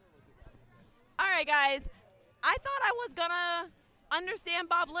right, guys. I thought I was going to understand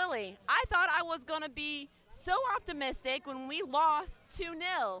Bob Lilly. I thought I was going to be so optimistic when we lost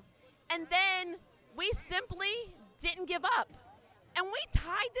 2-0. And then we simply didn't give up. And we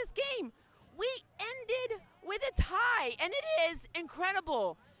tied this game. We ended with a tie, and it is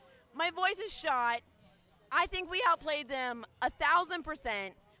incredible. My voice is shot. I think we outplayed them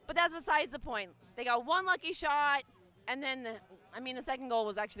 1,000%, but that's besides the point. They got one lucky shot, and then, the second goal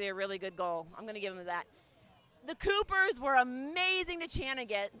was actually a really good goal. I'm going to give them that. The Coopers were amazing to chant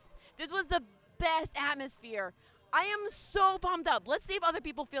against. This was the best atmosphere. I am so pumped up. Let's see if other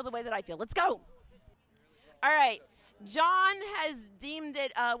people feel the way that I feel. Let's go. All right. John has deemed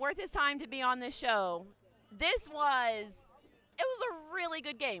it worth his time to be on this show. It was a really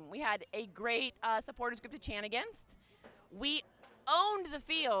good game. We had a great supporters group to chant against. We owned the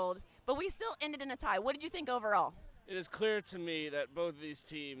field, but we still ended in a tie. What did you think overall? It is clear to me that both of these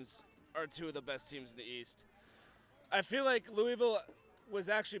teams are two of the best teams in the East. I feel like Louisville was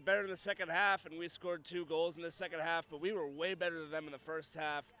actually better in the second half, and we scored 2 goals in the second half, but we were way better than them in the first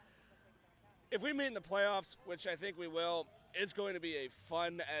half. If we meet in the playoffs, which I think we will, it's going to be a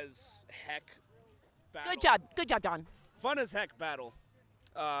fun as heck battle. Good job, Don. Fun as heck battle.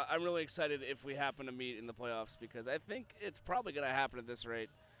 I'm really excited if we happen to meet in the playoffs because I think it's probably going to happen at this rate.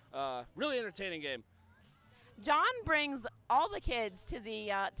 Really entertaining game. John brings all the kids to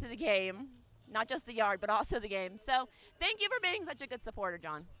the game, not just the yard, but also the game. So thank you for being such a good supporter,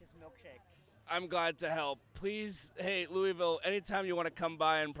 John. His milkshake. I'm glad to help. Please, hey, Louisville, anytime you want to come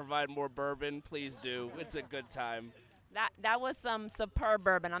by and provide more bourbon, please do. It's a good time. That was some superb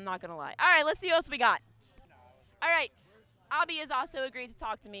bourbon, I'm not going to lie. All right, let's see what else we got. All right, Abby has also agreed to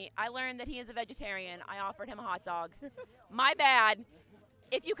talk to me. I learned that he is a vegetarian. I offered him a hot dog. My bad.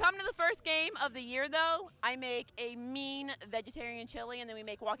 If you come to the first game of the year, though, I make a mean vegetarian chili, and then we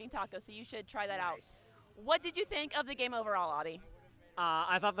make walking tacos, so you should try that out. What did you think of the game overall, Abby?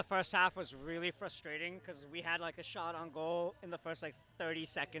 I thought the first half was really frustrating because we had like a shot on goal in the first 30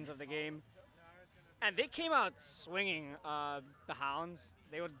 seconds of the game. And they came out swinging, the Hounds.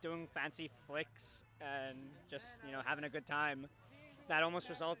 They were doing fancy flicks and just, having a good time. That almost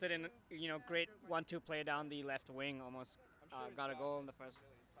resulted in, great 1-2 play down the left wing, almost got a goal in the first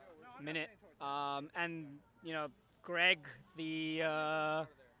minute. Greg, the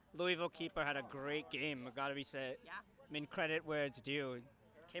Louisville keeper, had a great game, gotta be said. Yeah. Credit where it's due.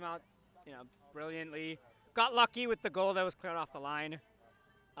 Came out, brilliantly. Got lucky with the goal that was cleared off the line.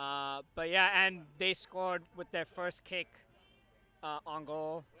 And they scored with their first kick on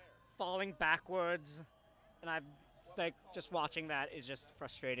goal, falling backwards. And just watching that is just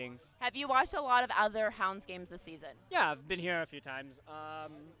frustrating. Have you watched a lot of other Hounds games this season? Yeah, I've been here a few times. I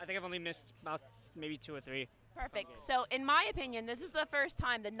think I've only missed about maybe 2 or 3. Perfect. So, in my opinion, this is the first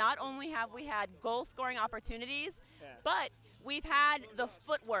time that not only have we had goal-scoring opportunities, but we've had the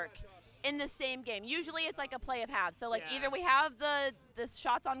footwork in the same game. Usually it's like a play of halves. So, either we have the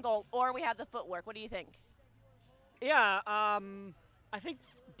shots on goal or we have the footwork. What do you think? Yeah, I think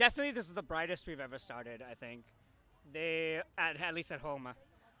definitely this is the brightest we've ever started, I think. They, at least at home.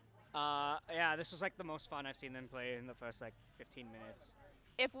 This was the most fun I've seen them play in the first 15 minutes.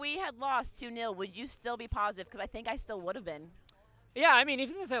 If we had lost 2-0, would you still be positive? Because I think I still would have been. Yeah, even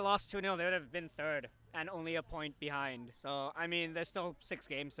if they lost 2-0, they would have been third and only a point behind. So, there's still 6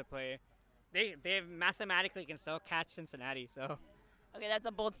 games to play. They mathematically can still catch Cincinnati, so. Okay, that's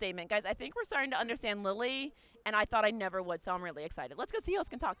a bold statement. Guys, I think we're starting to understand Lily, and I thought I never would, so I'm really excited. Let's go see who else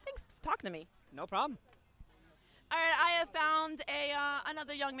can talk. Thanks for talking to me. No problem. All right, I have found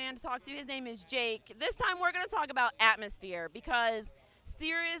another young man to talk to. His name is Jake. This time we're going to talk about atmosphere because,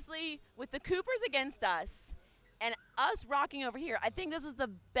 seriously, with the Coopers against us and us rocking over here, I think this was the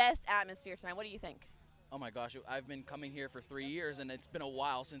best atmosphere tonight. What do you think? Oh my gosh, I've been coming here for 3 years, and it's been a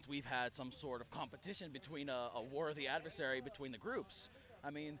while since we've had some sort of competition between a worthy adversary between the groups.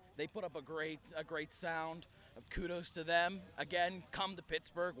 They put up a great sound. Kudos to them. Again, come to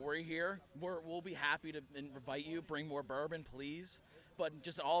Pittsburgh. We're here. We'll be happy to invite you. Bring more bourbon, please. But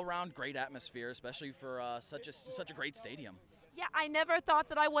just all around great atmosphere, especially for such a great stadium. Yeah, I never thought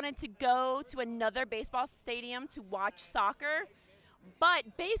that I wanted to go to another baseball stadium to watch soccer.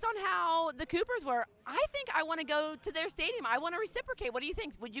 But based on how the Coopers were, I think I want to go to their stadium. I want to reciprocate. What do you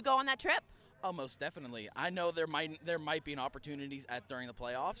think? Would you go on that trip? Oh, most definitely. I know there might be an opportunities during the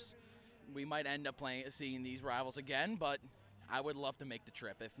playoffs. We might end up seeing these rivals again, but I would love to make the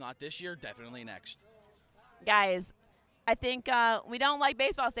trip. If not this year, definitely next. Guys, I think we don't like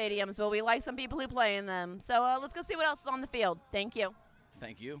baseball stadiums, but we like some people who play in them. So let's go see what else is on the field. Thank you.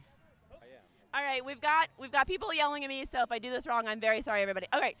 Thank you. All right, we've got people yelling at me, so if I do this wrong, I'm very sorry, everybody.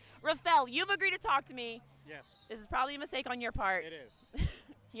 All right, Rafael, you've agreed to talk to me. Yes, This is probably a mistake on your part. it is.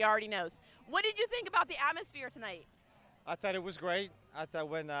 He already knows. What did you think about the atmosphere tonight? I thought it was great. I thought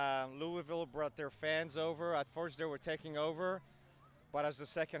when Louisville brought their fans over, at first they were taking over. But as the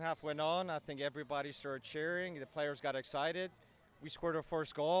second half went on, I think everybody started cheering. The players got excited. We scored our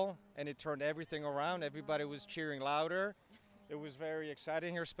first goal, and it turned everything around. Everybody was cheering louder. It was very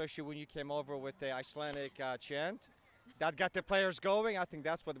exciting here, especially when you came over with the Icelandic chant. That got the players going. I think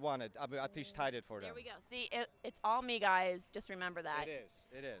that's what wanted. I mean, at least tied it for them. There we go. See, it's all me, guys. Just remember that. It is.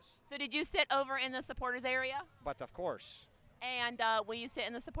 It is. So did you sit over in the supporters area? But of course, And will you sit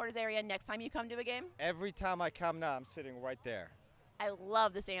in the supporters area next time you come to a game? every time I come now, I'm sitting right there. I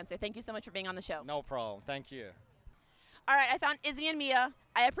love this answer. Thank you so much for being on the show. No problem. Thank you. All right, I found Izzy and Mia.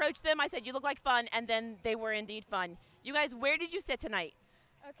 I approached them. I said, you look like fun, and then they were indeed fun. You guys, where did you sit tonight?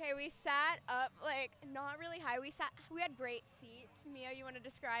 Okay, we sat up like not really high. We had great seats. Mia, you want to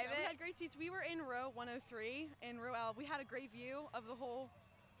describe We it? had great seats. We were in row 103 in row L. We had a great view of the whole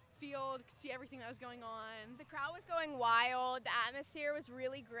field, could see everything that was going on. The crowd was going wild. The atmosphere was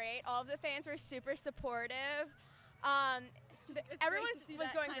really great. All of the fans were super supportive. Everyone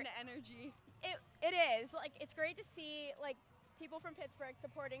was going kind great. of energy. It is like it's great to see like people from Pittsburgh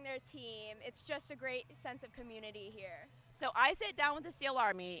supporting their team. It's just a great sense of community here. So I sit down with the Steel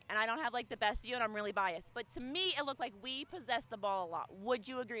Army, and I don't have like the best view, and I'm really biased. But to me, it looked like we possessed the ball a lot. Would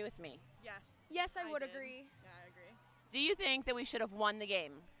you agree with me? Yes. Yes, I would did. agree. Yeah, I agree. Do you think that we should have won the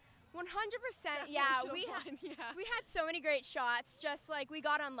game? 100%. Definitely Yeah, should've we won, yeah. we had so many great shots. Just like we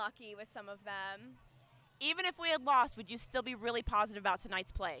got unlucky with some of them. Even if we had lost, would you still be really positive about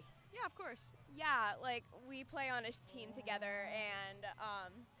tonight's play? Yeah, of course. Yeah, like we play on a team together, and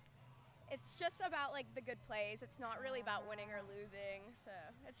it's just about like the good plays. It's not really about winning or losing. So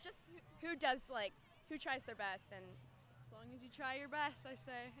it's just who tries their best. And As long as you try your best, I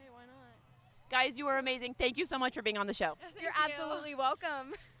say, hey, why not? Guys, you were amazing. Thank you so much for being on the show. you're absolutely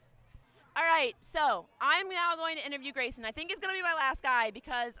welcome. All right, so I'm now going to interview Grayson. I think he's going to be my last guy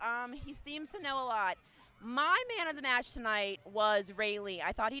because he seems to know a lot. My man of the match tonight was Ray Lee.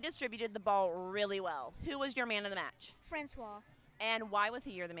 I thought he distributed the ball really well. Who was your man of the match? Francois. And why was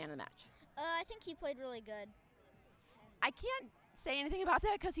he your the man of the match? I think he played really good. I can't say anything about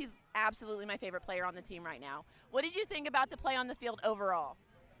that because he's absolutely my favorite player on the team right now. What did you think about the play on the field overall?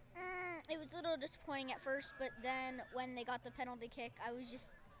 It was a little disappointing at first, but then when they got the penalty kick, I was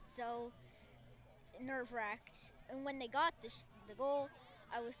just so nerve-wracked. And when they got the goal,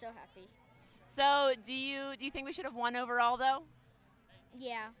 I was so happy. So do you think we should have won overall, though?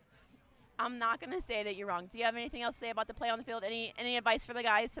 Yeah. I'm not going to say that you're wrong. Do you have anything else to say about the play on the field? Any advice for the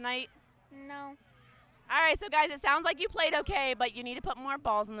guys tonight? No. All right, so guys, it sounds like you played okay, but you need to put more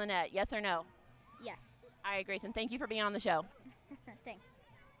balls in the net. Yes or no? Yes. All right, Grayson, thank you for being on the show. Thanks.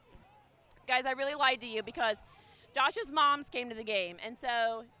 Guys, I really lied to you because Josh's moms came to the game, and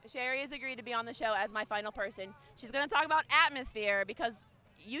so Sherry has agreed to be on the show as my final person. She's going to talk about atmosphere because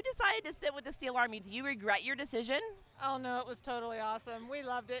you decided to sit with the Steel Army. Do you regret your decision? Oh, no, it was totally awesome. We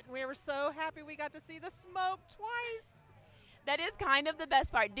loved it. We were so happy we got to see the smoke twice. That is kind of the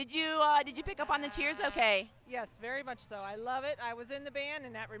best part. Did you pick up on the cheers okay? Yes, very much so. I love it. I was in the band,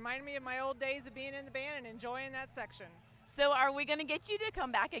 and that reminded me of my old days of being in the band and enjoying that section. So are we going to get you to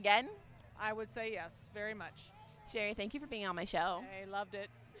come back again? I would say yes, very much. Sherry, thank you for being on my show. I loved it.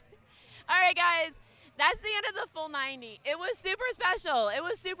 All right, guys. That's the end of the full 90. It was super special. It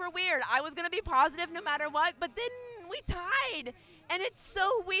was super weird. I was going to be positive no matter what, but then we tied. And it's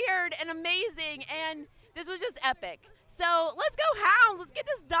so weird and amazing, and this was just epic. So let's go Hounds. Let's get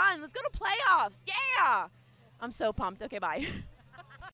this done. Let's go to playoffs. Yeah. I'm so pumped. Okay, bye.